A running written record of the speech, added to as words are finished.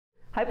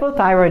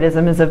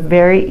Hypothyroidism is a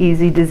very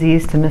easy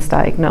disease to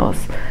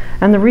misdiagnose.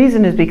 And the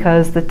reason is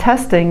because the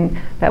testing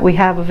that we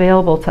have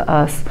available to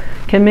us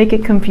can make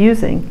it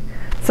confusing.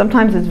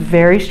 Sometimes it's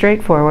very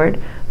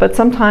straightforward, but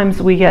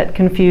sometimes we get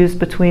confused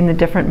between the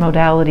different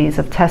modalities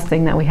of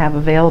testing that we have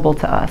available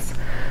to us.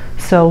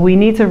 So we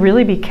need to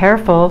really be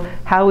careful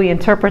how we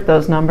interpret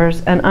those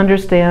numbers and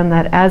understand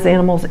that as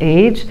animals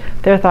age,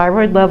 their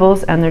thyroid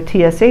levels and their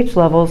TSH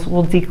levels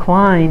will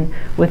decline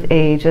with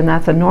age, and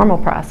that's a normal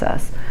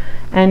process.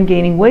 And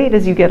gaining weight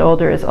as you get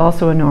older is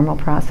also a normal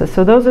process.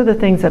 So those are the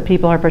things that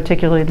people are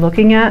particularly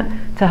looking at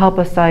to help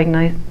us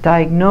diagnose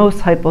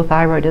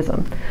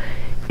hypothyroidism.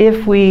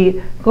 If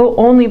we go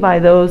only by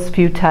those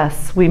few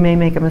tests, we may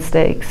make a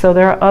mistake. So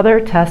there are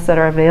other tests that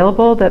are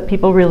available that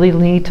people really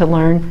need to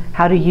learn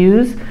how to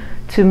use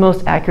to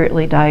most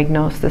accurately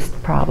diagnose this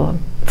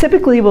problem.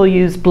 Typically we'll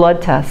use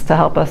blood tests to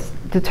help us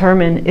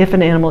determine if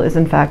an animal is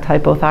in fact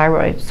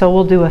hypothyroid. So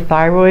we'll do a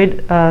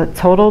thyroid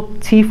total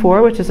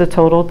T4, which is a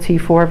total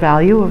T4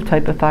 value of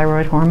type of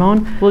thyroid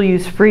hormone. We'll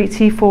use free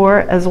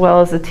T4 as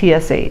well as the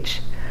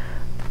TSH.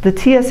 The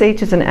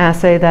TSH is an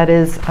assay that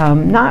is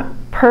not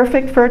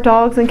perfect for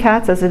dogs and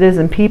cats as it is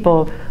in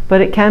people,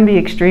 but it can be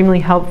extremely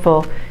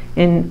helpful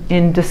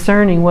in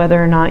discerning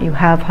whether or not you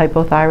have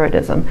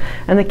hypothyroidism.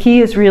 And the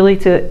key is really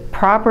to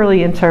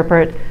properly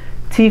interpret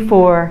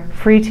T4,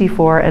 free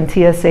T4, and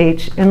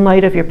TSH in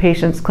light of your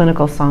patient's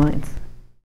clinical signs.